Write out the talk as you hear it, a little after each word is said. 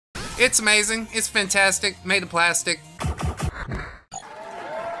It's amazing. It's fantastic. Made of plastic.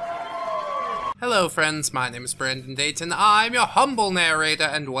 Hello friends, my name is Brandon Dayton. I'm your humble narrator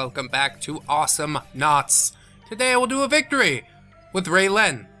and welcome back to Awesomenauts. Today I will do a victory with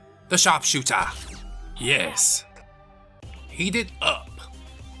Raelynn, the sharpshooter. Yes. Heat it up.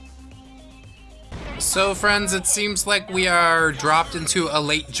 So friends, it seems like we are dropped into a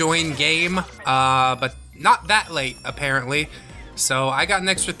late join game, but not that late apparently. So I got an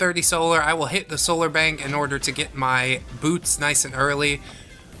extra 30 solar. I will hit the solar bank in order to get my boots nice and early.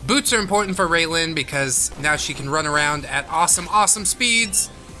 Boots are important for Raelynn because now she can run around at awesome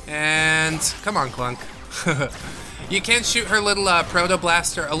speeds. And come on, Clunk. You can shoot her little proto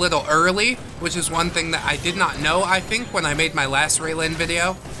blaster a little early, which is one thing that I did not know, I think, when I made my last Raelynn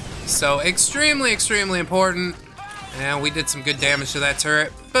video. So extremely important. And we did some good damage to that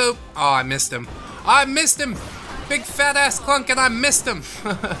turret. Boop. Oh, I missed him. I missed him. Big fat ass Clunk, and I missed him.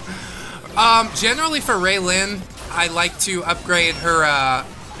 Generally for Raelynn, I like to upgrade her.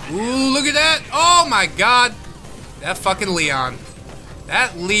 Ooh, look at that! Oh my god! That fucking Leon.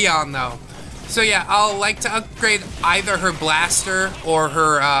 That Leon, though. So yeah, I'll like to upgrade either her blaster or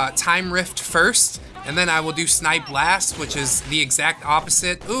her time rift first, and then I will do snipe blast, which is the exact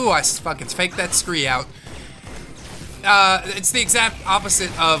opposite. Ooh, I fucking faked that scree out. It's the exact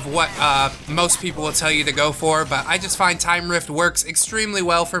opposite of what most people will tell you to go for, but I just find time rift works extremely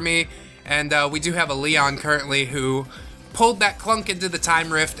well for me, and we do have a Leon currently who pulled that Clunk into the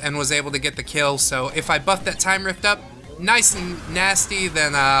time rift and was able to get the kill. So if I buff that time rift up nice and nasty,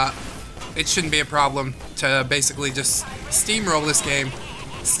 then it shouldn't be a problem to basically just steamroll this game.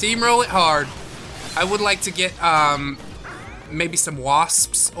 Steamroll it hard. I would like to get maybe some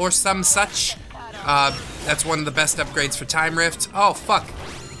wasps or some such. That's one of the best upgrades for time rift. Oh fuck.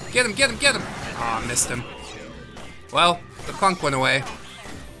 Get him. Oh, I missed him. Well, the Clunk went away.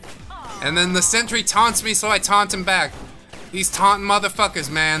 And then the sentry taunts me, so I taunt him back. These taunting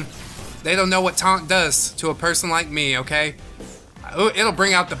motherfuckers, man. They don't know what taunt does to a person like me, okay? It'll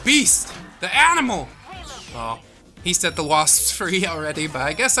bring out the beast, the animal. Oh, he set the wasps free already, but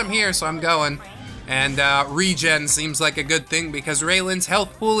I guess I'm here, so I'm going. And regen seems like a good thing because Raelynn's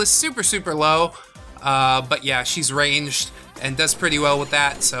health pool is super low. But yeah, she's ranged and does pretty well with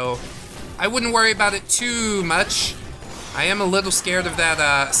that, so I wouldn't worry about it too much. I am a little scared of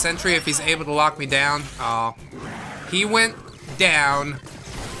that sentry if he's able to lock me down. Oh, he went down.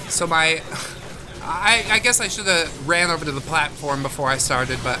 So I guess I should have ran over to the platform before I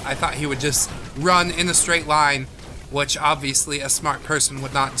started, but I thought he would just run in a straight line, which obviously a smart person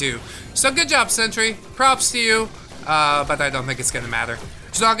would not do. So good job, sentry. Props to you, but I don't think it's gonna matter.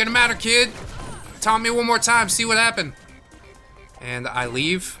 It's not gonna matter, kid. Taunt me one more time, see what happened. And I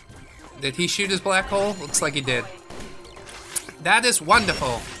leave. Did he shoot his black hole? Looks like he did. That is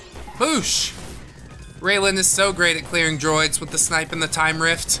wonderful. Boosh! Raelynn is so great at clearing droids with the snipe and the time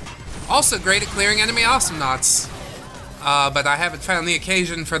rift. Also great at clearing enemy Awesomenauts. But I haven't found the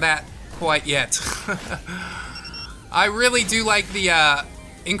occasion for that quite yet. I really do like the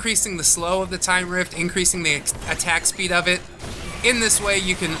increasing the slow of the time rift, increasing the attack speed of it. In this way,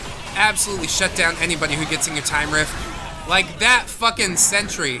 you can absolutely shut down anybody who gets in your time rift. Like that fucking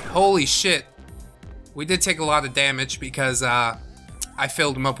sentry. Holy shit. We did take a lot of damage because I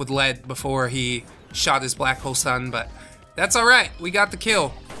filled him up with lead before he shot his black hole sun, but that's alright. We got the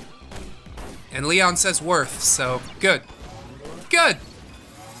kill. And Leon says worth, so good. Good!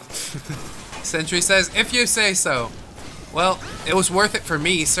 Sentry says, if you say so. Well, it was worth it for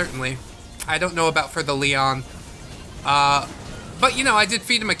me, certainly. I don't know about for the Leon. But, you know, I did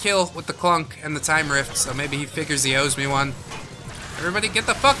feed him a kill with the Clunk and the time rift, so maybe he figures he owes me one. Everybody get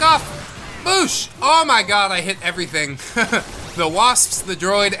the fuck off! Boosh! Oh my god, I hit everything. The wasps, the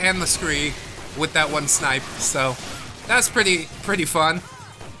droid, and the scree with that one snipe, so that's pretty fun.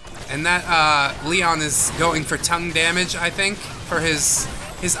 And that Leon is going for tongue damage, I think, for his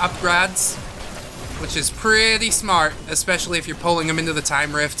upgrades, which is pretty smart, especially if you're pulling him into the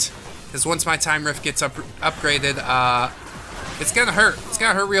time rift, because once my time rift gets upgraded, it's gonna hurt. It's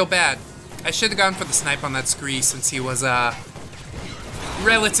gonna hurt real bad. I should have gone for the snipe on that scree since he was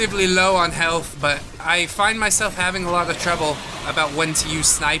relatively low on health, but I find myself having a lot of trouble about when to use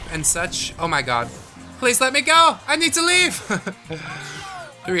snipe and such. Oh my god. Please let me go! I need to leave!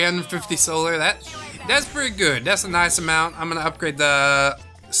 350 solar, that's pretty good. That's a nice amount. I'm gonna upgrade the...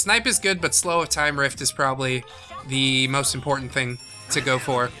 Snipe is good, but slow of time rift is probably the most important thing to go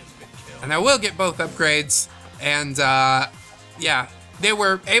for. And I will get both upgrades, and yeah, they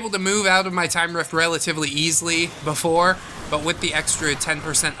were able to move out of my time rift relatively easily before, but with the extra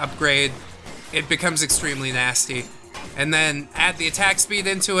 10% upgrade, it becomes extremely nasty. and then add the attack speed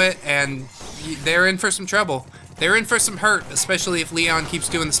into it, and they're in for some trouble. They're in for some hurt, especially if Leon keeps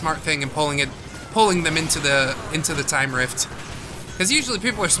doing the smart thing and pulling them into the time rift. Because usually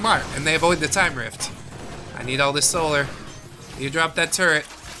people are smart and they avoid the time rift. I need all this solar. You drop that turret.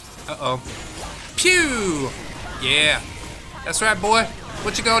 Uh-oh. Pew! Yeah. That's right, boy.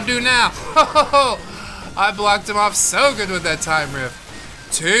 What you gonna do now? Ho! I blocked him off so good with that time rift.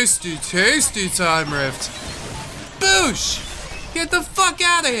 Tasty, tasty time rift. Boosh! Get the fuck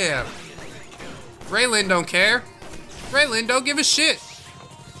out of here! Raelynn don't care. Raelynn don't give a shit.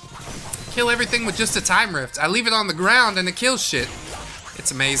 Kill everything with just a time rift. I leave it on the ground and it kills shit.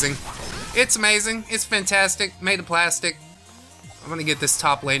 It's amazing. It's amazing. It's fantastic. Made of plastic. I'm gonna get this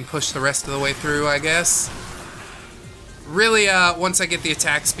top lane pushed the rest of the way through, I guess. Really, once I get the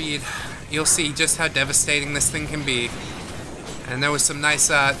attack speed, you'll see just how devastating this thing can be. And there was some nice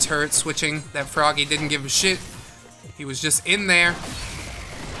turret switching. That Froggy didn't give a shit. He was just in there.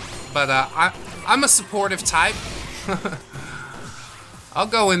 But I'm a supportive type. I'll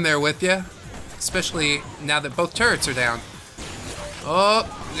go in there with you. Especially now that both turrets are down. Oh,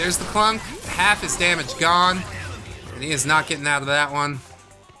 there's the clunk. Half his damage gone. And he is not getting out of that one.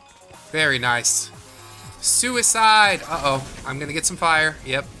 Very nice. Suicide! Uh-oh. I'm gonna get some fire.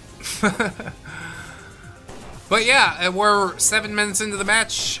 Yep. But yeah, we're 7 minutes into the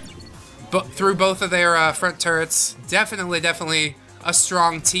match. But through both of their front turrets. Definitely a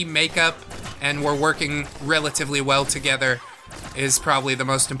strong team makeup. And we're working relatively well together. Is probably the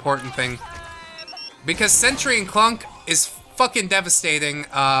most important thing. Because Sentry and Clunk is fucking devastating,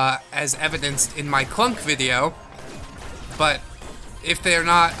 as evidenced in my Clunk video. But if they're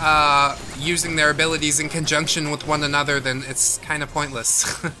not using their abilities in conjunction with one another, then it's kind of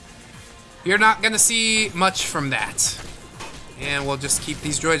pointless. You're not gonna see much from that. And we'll just keep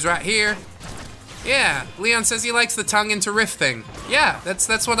these droids right here. Yeah, Leon says he likes the tongue into riff thing. Yeah,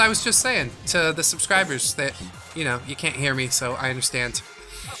 that's what I was just saying to the subscribers that, you know, you can't hear me, so I understand.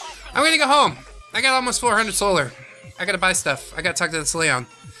 I'm gonna go home. I got almost 400 solar. I gotta buy stuff. I gotta talk to this Leon.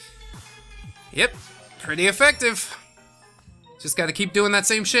 Yep, pretty effective. Just gotta keep doing that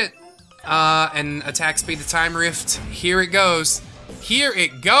same shit. And attack speed to time rift. Here it goes. Here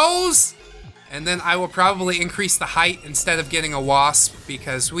it goes! And then I will probably increase the height instead of getting a wasp,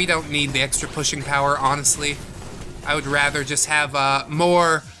 because we don't need the extra pushing power, honestly. I would rather just have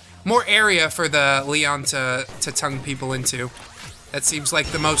more area for the Leon to tongue people into. That seems like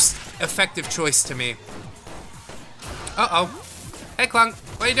the most effective choice to me. Uh-oh. Hey, Clunk.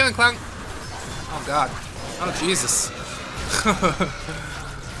 What are you doing, Clunk? Oh, God. Oh, Jesus.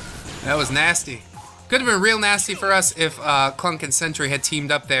 That was nasty. Could have been real nasty for us if Clunk and Sentry had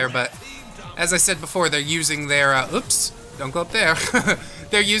teamed up there, but as I said before, they're using their, oops, don't go up there.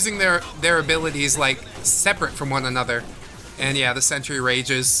 They're using their abilities, like, separate from one another. And yeah, the Sentry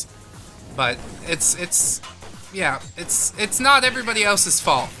rages. But it's not everybody else's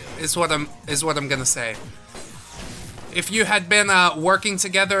fault, is what I'm gonna say. If you had been working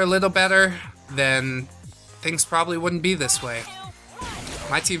together a little better, then things probably wouldn't be this way.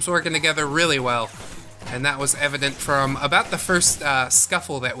 My team's working together really well, and that was evident from about the first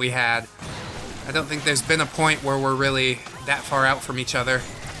scuffle that we had. I don't think there's been a point where we're really that far out from each other.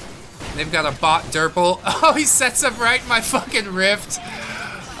 They've got a bot Derple. Oh, he sets up right in my fucking rift.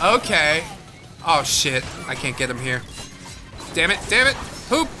 Okay. Oh, shit. I can't get him here. Damn it, damn it.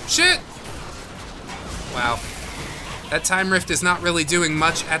 Poop, shit. Wow. That time rift is not really doing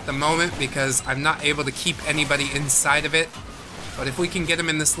much at the moment because I'm not able to keep anybody inside of it. But if we can get him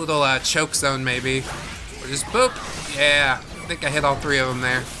in this little choke zone, maybe. Or just boop. Yeah. I think I hit all 3 of them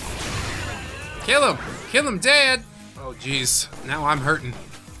there. Kill him. Kill him dead. Oh, jeez. Now I'm hurting.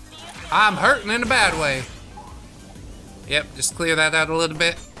 I'm hurting in a bad way. Yep, just clear that out a little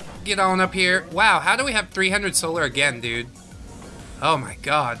bit. Get on up here. Wow, how do we have 300 solar again, dude? Oh my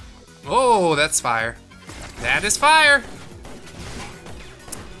god. Oh, that's fire. That is fire.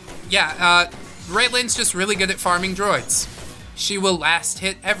 Yeah, Raelynn's just really good at farming droids. She will last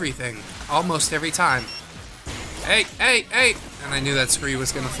hit everything, almost every time. Hey, hey, hey! And I knew that scree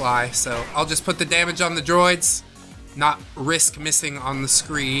was gonna fly, so I'll just put the damage on the droids, not risk missing on the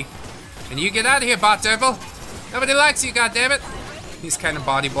scree. And you get out of here, bot devil! Nobody likes you, goddammit! He's kind of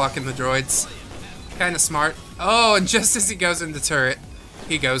body blocking the droids. Kind of smart. Oh, and just as he goes into turret,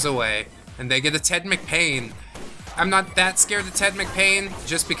 he goes away. And they get a Ted McPain. I'm not that scared of Ted McPain,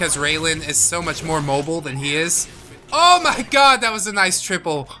 just because Raelynn is so much more mobile than he is. Oh my god, that was a nice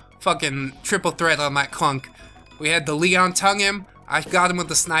triple threat on that Clunk. We had the Leon tongue him, I got him with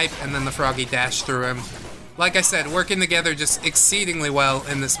the snipe, and then the Froggy dashed through him. like I said, working together just exceedingly well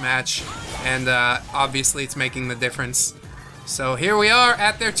in this match. And obviously it's making the difference. So here we are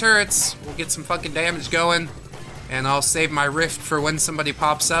at their turrets. We'll get some fucking damage going. And I'll save my rift for when somebody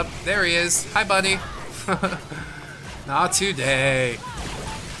pops up. There he is. Hi, buddy. Not today.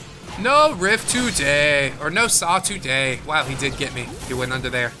 No rift today. Or no saw today. Wow, he did get me. He went under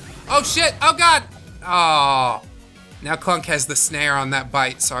there. Oh, shit. Oh, God. Oh. Now Clunk has the snare on that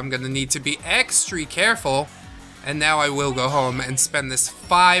bite, so I'm going to need to be extra careful. And now I will go home and spend this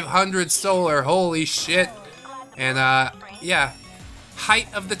 500 solar. Holy shit. And, yeah.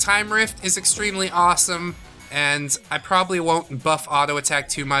 Height of the time rift is extremely awesome. And I probably won't buff auto attack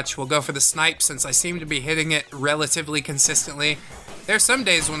too much. We'll go for the snipe since I seem to be hitting it relatively consistently. There's some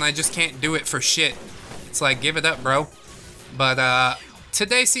days when I just can't do it for shit. It's like, give it up, bro. But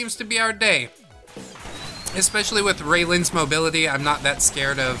today seems to be our day. Especially with Raylynn's mobility, I'm not that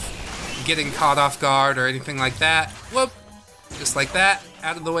scared of getting caught off guard or anything like that. Whoop! Just like that.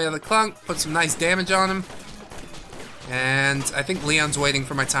 Out of the way of the Clunk. Put some nice damage on him. And I think Leon's waiting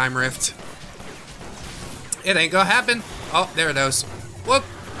for my time rift. It ain't gonna happen. Oh, there it goes. Whoop.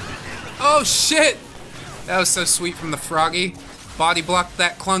 Oh, shit. That was so sweet from the Froggy. Body blocked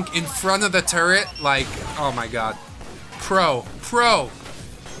that Clunk in front of the turret. Like, oh my god. Pro.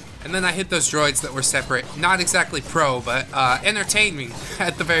 And then I hit those droids that were separate. Not exactly pro, but entertaining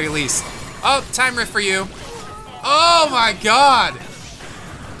at the very least. Oh, time rift for you. Oh my god.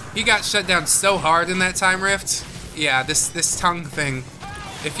 He got shut down so hard in that time rift. Yeah, this tongue thing.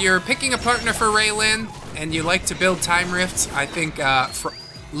 If you're picking a partner for Raelynn, and you like to build time rifts, I think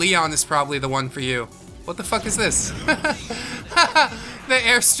Leon is probably the one for you. What the fuck is this? The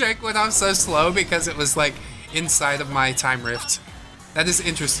airstrike went off so slow because it was like inside of my time rift. That is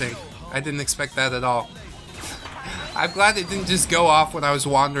interesting. I didn't expect that at all. I'm glad it didn't just go off when I was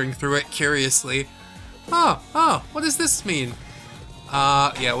wandering through it curiously. Oh, what does this mean?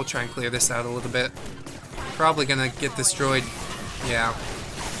 Yeah, we'll try and clear this out a little bit. Probably gonna get this droid. Yeah.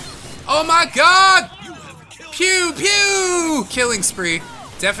 Oh my god! Pew, pew! Killing spree.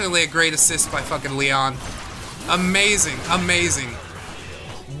 Definitely a great assist by fucking Leon. Amazing.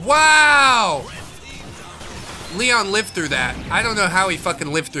 Wow! Leon lived through that. I don't know how he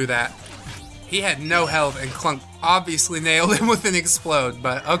fucking lived through that. He had no health and Clunk obviously nailed him with an explode,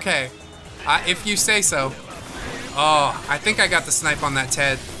 but okay. If you say so. Oh, I think I got the snipe on that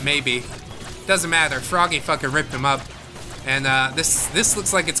Ted. Maybe. Doesn't matter. Froggy fucking ripped him up. And this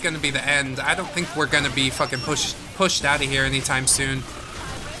looks like it's gonna be the end. I don't think we're gonna be fucking pushed out of here anytime soon.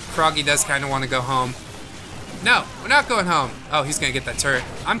 Froggy does kind of want to go home. No, we're not going home. Oh, he's gonna get that turret.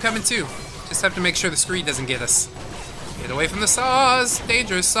 I'm coming too. Just have to make sure the screen doesn't get us. Get away from the saws.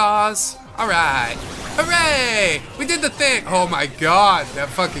 Dangerous saws. All right. Hooray! We did the thing. Oh my god, that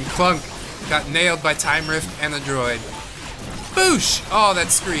fucking Clunk got nailed by time rift and a droid. Boosh! Oh, that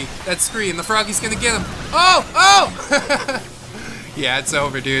scree, and the Froggy's gonna get him. Oh! Yeah, it's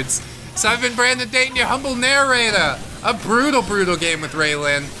over, dudes. So I've been Brandon Dayton, your humble narrator. A brutal game with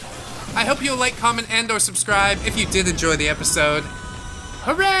Raelynn. I hope you'll like, comment, and or subscribe if you did enjoy the episode.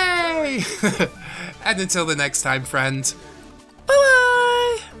 Hooray! And until the next time, friend.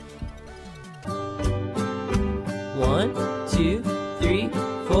 Bye-bye! 1, 2, 3,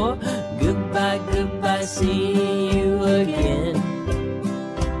 4. Goodbye, see you again.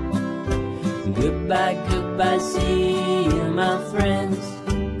 Goodbye, see you.